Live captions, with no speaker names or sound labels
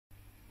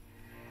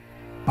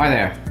Hi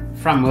there,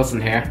 Fran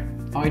here.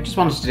 I just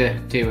wanted to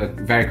do a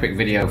very quick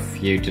video for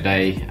you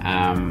today,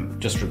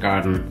 just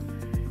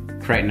regarding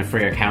creating a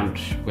free account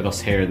with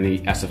us here in the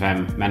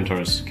SFM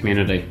Mentors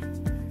community.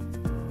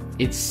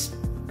 It's,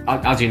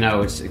 as you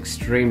know, it's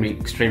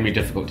extremely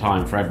difficult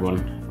time for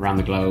everyone around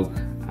the globe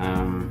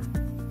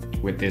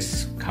with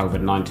this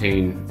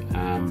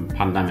COVID-19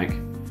 pandemic.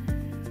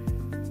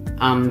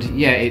 And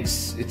yeah,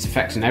 it's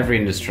affecting every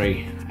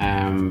industry,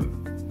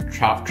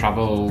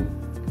 travel,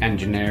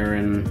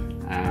 engineering,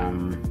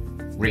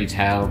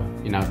 retail.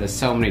 You know, there's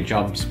so many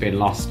jobs being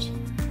lost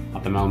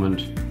at the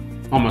moment.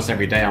 Almost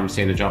every day I'm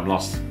seeing a job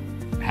loss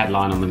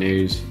headline on the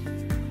news,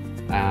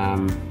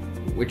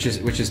 which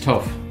is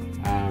tough,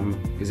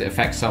 because it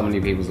affects so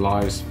many people's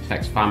lives,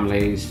 affects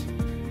families.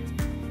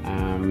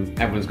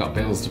 Everyone's got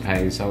bills to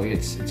pay, so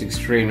it's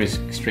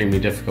extremely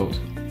difficult.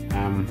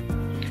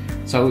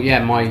 So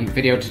yeah, my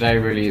video today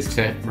really is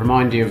to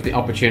remind you of the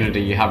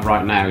opportunity you have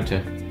right now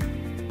to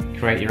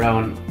create your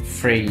own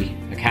free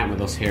account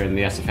with us here in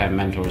the SFM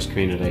Mentors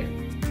community.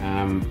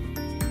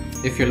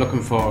 If you're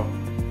looking for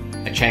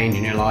a change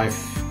in your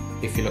life,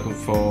 if you're looking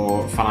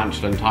for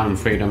financial and time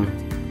freedom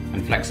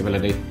and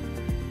flexibility,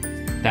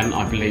 then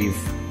I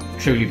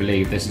truly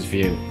believe this is for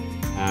you.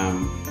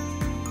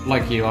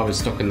 Like you, I was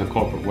stuck in the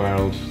corporate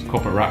world,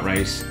 corporate rat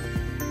race,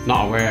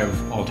 not aware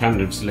of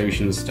alternative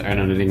solutions to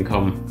earning an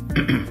income.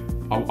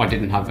 I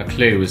didn't have a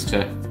clue as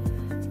to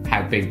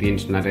how big the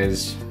internet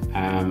is,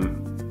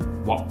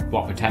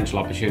 what potential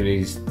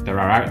opportunities there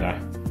are out there.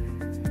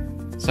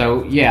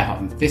 So yeah,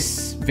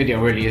 this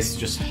video really is to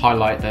just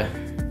highlight the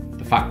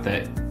fact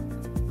that,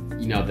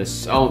 you know,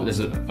 there's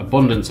an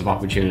abundance of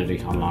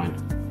opportunity online,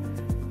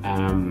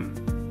 and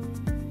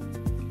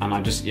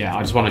I just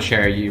want to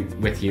share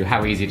with you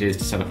how easy it is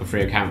to set up a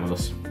free account with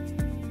us.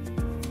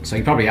 So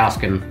you're probably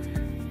asking,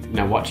 you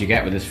know, what do you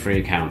get with this free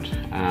account?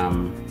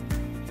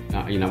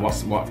 You know,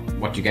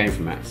 what do you gain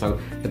from it? So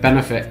the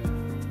benefit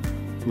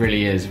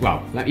really is,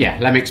 well, let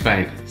me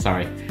explain,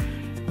 sorry.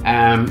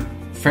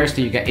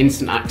 Firstly, you get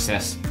instant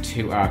access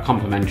to our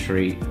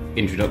complimentary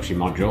introductory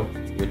module,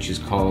 which is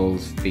called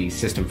the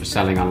System for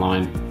Selling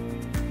Online.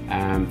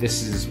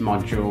 This is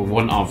module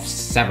 1 of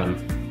 7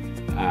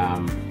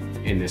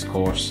 in this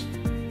course,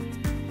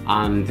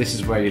 and this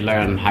is where you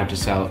learn how to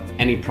sell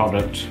any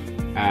product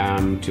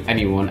to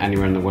anyone,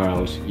 anywhere in the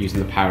world, using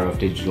the power of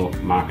digital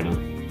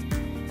marketing.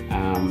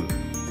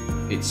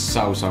 It's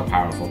so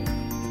powerful.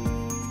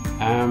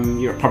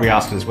 You're probably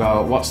asking as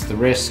well, what's the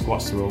risk,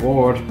 what's the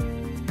reward?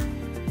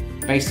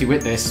 Basically,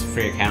 with this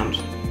free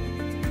account,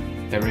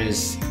 there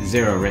is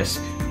zero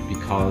risk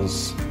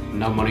because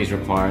no money is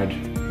required.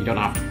 You don't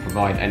have to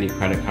provide any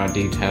credit card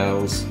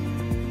details.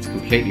 It's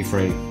completely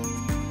free.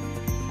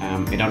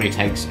 It only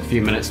takes a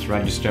few minutes to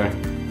register.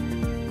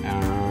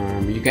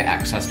 You get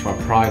access to our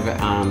private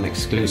and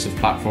exclusive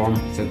platform.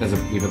 So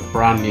we have a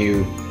brand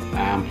new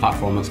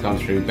platform that's gone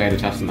through beta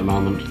testing at the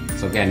moment.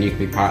 So again, you can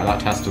be part of that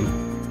testing.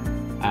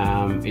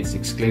 It's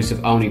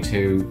exclusive only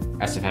to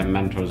SFM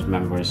Mentors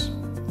members.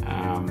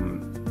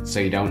 So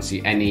you don't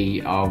see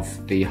any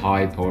of the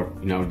hype or,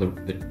 you know,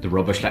 the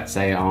rubbish, let's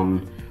say,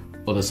 on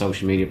other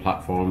social media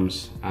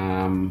platforms.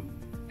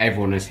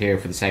 Everyone is here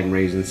for the same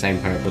reason,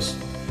 same purpose,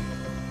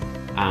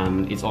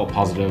 and it's all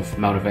positive,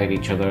 motivating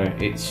each other.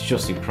 It's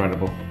just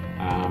incredible.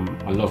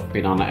 I love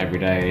being on it every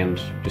day and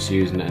just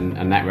using it and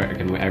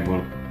networking with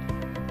everyone.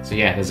 So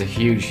yeah, there's a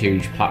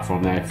huge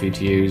platform there for you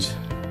to use.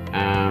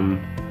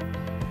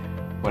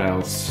 What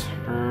else?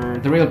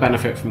 The real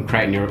benefit from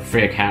creating your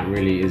free account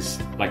really is,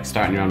 like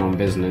starting your own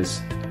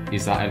business,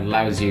 is that it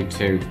allows you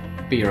to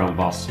be your own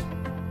boss,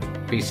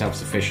 be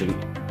self-sufficient,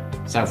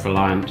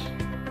 self-reliant.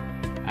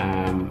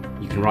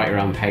 You can write your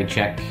own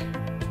paycheck.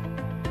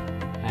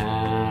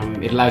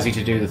 It allows you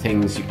to do the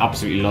things you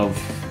absolutely love,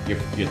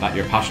 that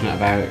you're passionate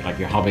about, like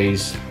your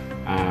hobbies.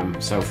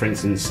 So for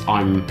instance,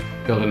 I'm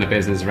building a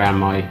business around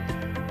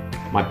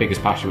my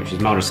biggest passion, which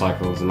is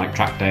motorcycles and like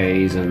track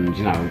days and,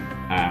 you know,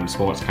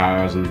 sports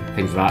cars and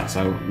things like that.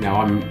 So, you know,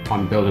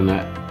 I'm building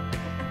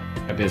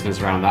a business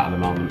around that at the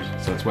moment.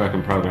 So it's work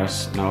in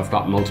progress. Now I've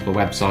got multiple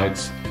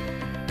websites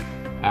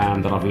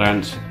that I've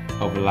learned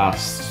over the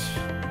last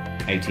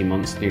 18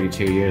 months, nearly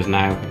 2 years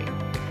now,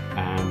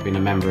 being a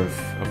member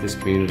of this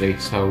community.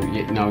 So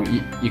you know,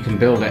 you can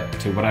build it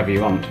to whatever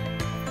you want.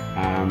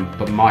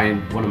 But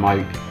one of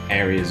my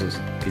areas is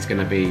going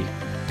to be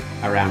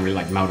around really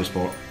like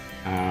motorsport.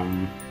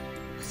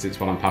 Because it's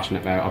what I'm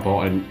passionate about. I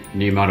bought a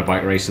new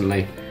motorbike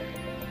recently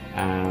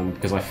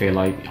because I feel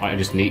like I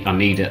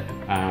need it.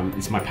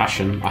 It's my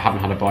passion. I haven't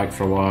had a bike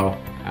for a while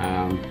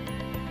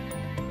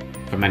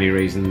for many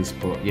reasons,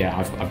 but yeah,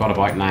 I've got a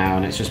bike now,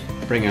 and it's just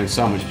bringing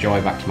so much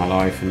joy back to my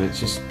life, and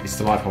it's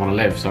the life I want to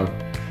live. So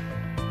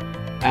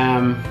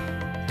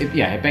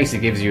it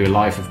basically gives you a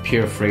life of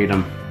pure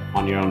freedom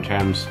on your own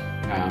terms,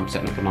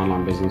 setting up an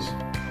online business.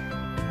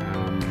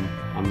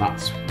 And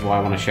that's why I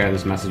want to share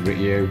this message with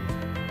you,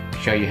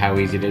 show you how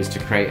easy it is to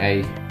create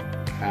a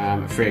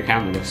free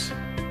account with us.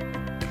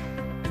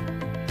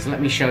 So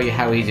let me show you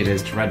how easy it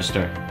is to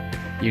register.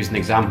 Use an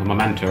example, my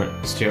mentor,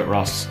 Stuart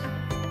Ross.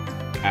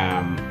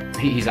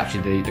 He's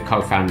actually the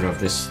co-founder of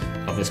this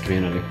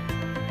community.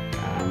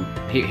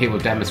 He will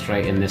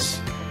demonstrate in this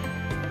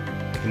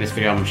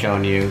video I'm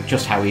showing you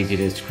just how easy it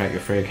is to create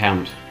your free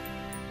account.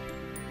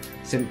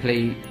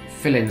 Simply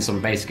fill in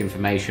some basic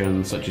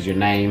information such as your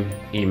name,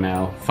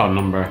 email, phone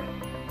number,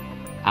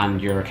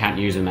 and your account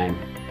username.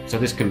 So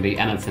this can be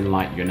anything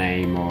like your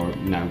name, or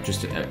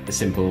just a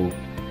simple,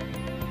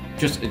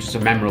 just a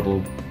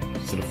memorable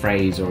sort of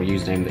phrase or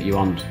username that you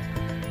want.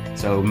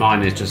 So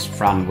mine is just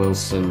Fran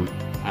Wilson,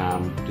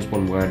 just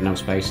one word, no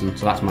spacing.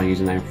 So that's my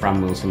username,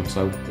 Fran Wilson.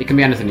 So it can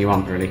be anything you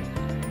want really.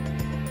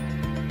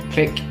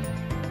 Click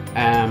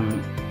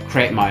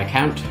create my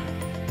account.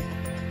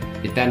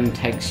 It then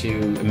takes you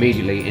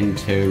immediately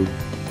into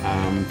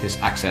this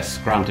access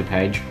granted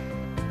page.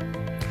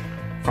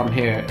 From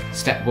here,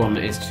 step 1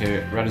 is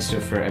to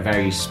register for a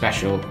very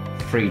special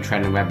free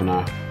training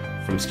webinar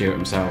from Stuart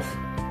himself.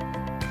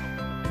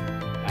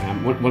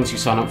 Once you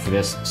sign up for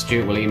this,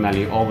 Stuart will email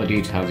you all the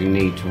details you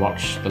need to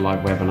watch the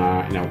live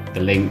webinar, the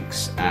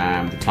links,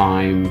 the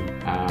time,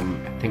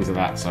 things like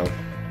that. So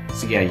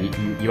yeah,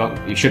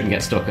 you shouldn't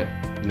get stuck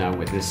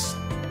with this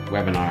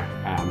webinar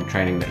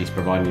training that he's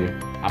providing you,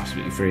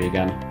 absolutely free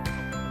again.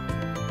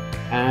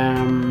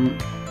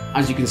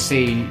 As you can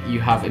see,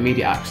 you have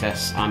immediate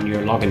access and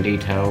your login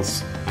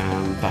details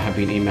that have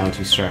been emailed to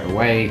you straight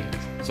away.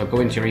 So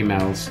go into your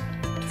emails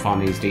to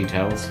find these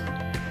details.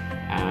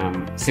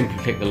 Simply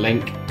click the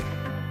link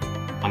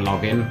and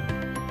log in.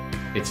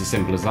 It's as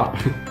simple as that.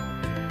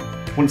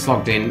 Once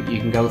logged in, you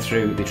can go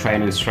through the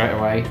training straight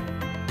away.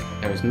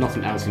 There is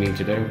nothing else you need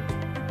to do.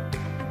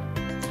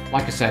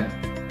 Like I said,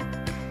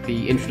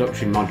 the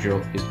introductory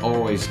module is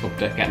always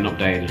getting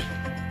updated,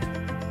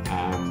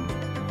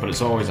 but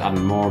it's always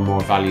adding more and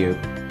more value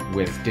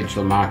with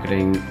digital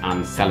marketing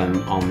and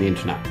selling on the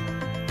internet.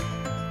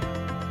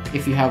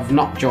 If you have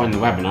not joined the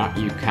webinar,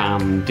 you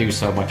can do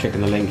so by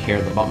clicking the link here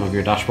at the bottom of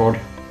your dashboard.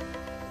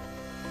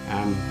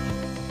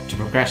 To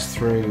progress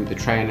through the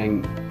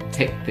training,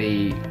 tick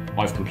the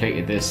I've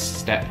completed this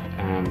step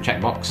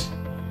checkbox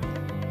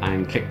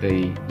and click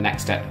the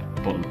next step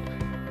button.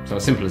 So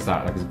as simple as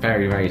that. It's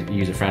very, very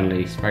user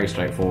friendly, it's very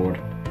straightforward.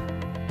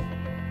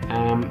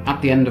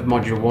 At the end of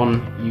module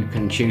 1, you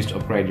can choose to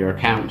upgrade your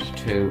account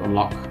to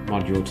unlock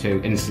module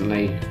 2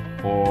 instantly,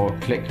 or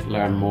click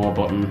learn more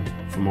button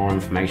for more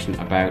information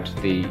about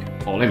the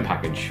all-in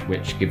package,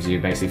 which gives you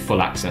basically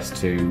full access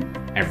to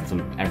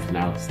everything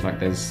else. Like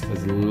there's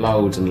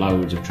loads and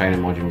loads of training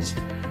modules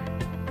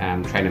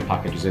and training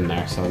packages in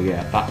there. So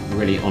yeah, that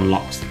really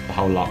unlocks the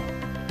whole lot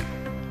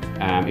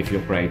if you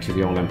upgrade to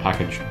the all-in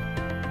package.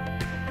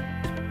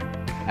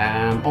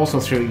 Also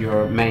through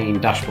your main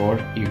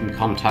dashboard, you can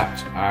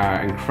contact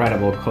our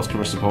incredible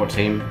customer support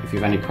team if you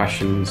have any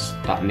questions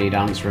that need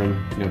answering.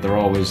 They're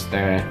always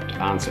there to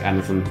answer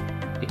anything.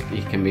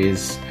 It can be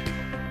as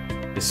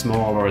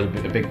small or as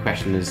a big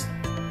question as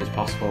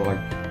possible.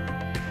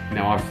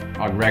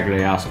 I've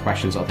regularly asked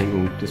questions. I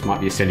think this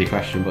might be a silly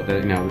question, but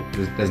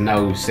there's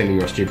no silly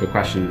or stupid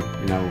question.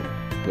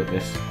 With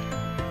this,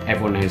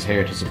 everyone is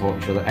here to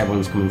support each other.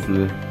 Everyone's coming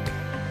from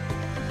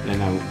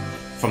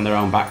from their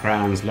own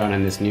backgrounds,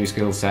 learning this new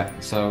skill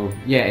set. So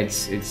yeah,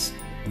 it's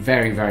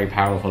very, very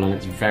powerful and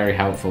it's very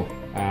helpful.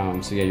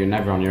 So yeah, you're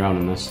never on your own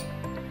in this.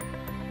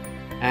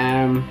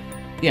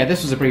 Yeah,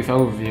 this was a brief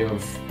overview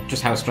of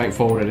just how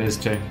straightforward it is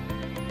to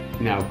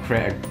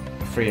create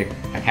a free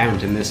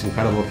account in this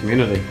incredible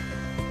community.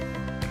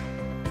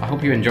 I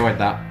hope you enjoyed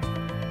that.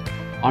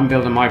 I'm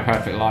building my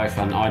perfect life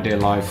and ideal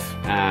life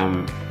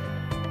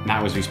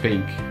now as we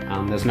speak,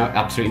 and there's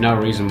absolutely no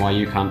reason why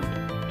you can't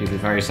do the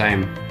very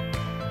same.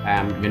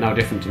 You're no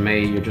different to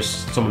me. You're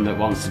just someone that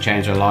wants to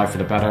change their life for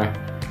the better.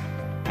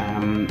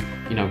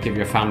 Give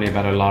your family a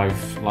better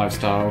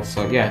lifestyle.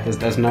 So yeah,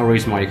 there's no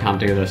reason why you can't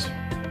do this.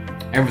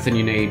 Everything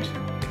you need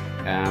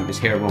is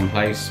here in one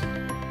place.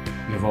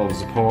 You have all the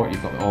support.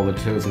 You've got all the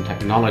tools and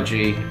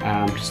technology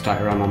to start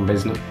your own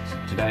business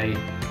today.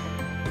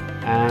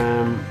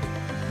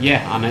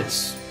 Yeah, and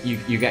it's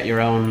you get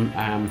your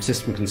own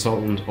system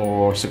consultant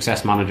or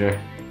success manager.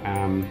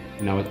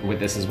 With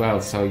this as well.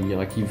 So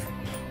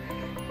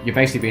you're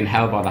basically being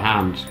held by the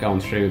hand going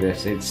through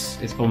this.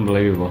 It's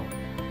unbelievable.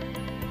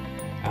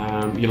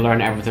 You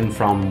learn everything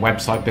from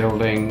website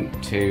building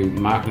to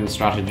marketing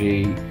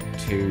strategy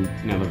to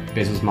the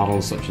business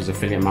models such as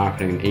affiliate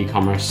marketing and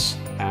e-commerce,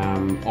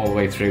 all the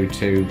way through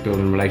to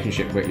building a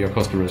relationship with your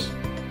customers.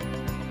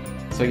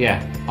 So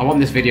yeah, I want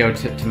this video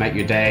to make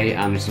your day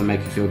and to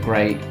make you feel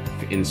great,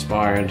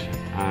 inspired,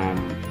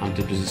 and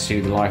to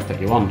pursue the life that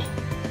you want.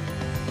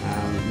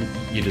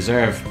 You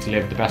deserve to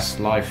live the best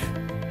life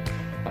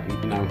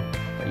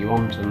that you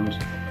want, and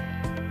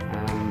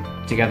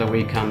together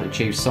we can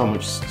achieve so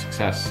much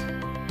success.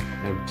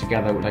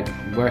 Together,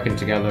 working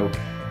together,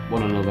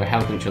 one another,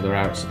 helping each other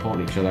out,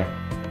 supporting each other,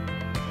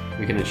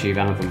 we can achieve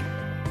anything.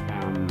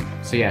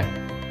 So yeah,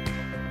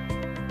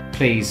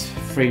 please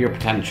free your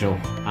potential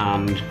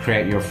and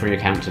create your free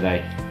account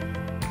today.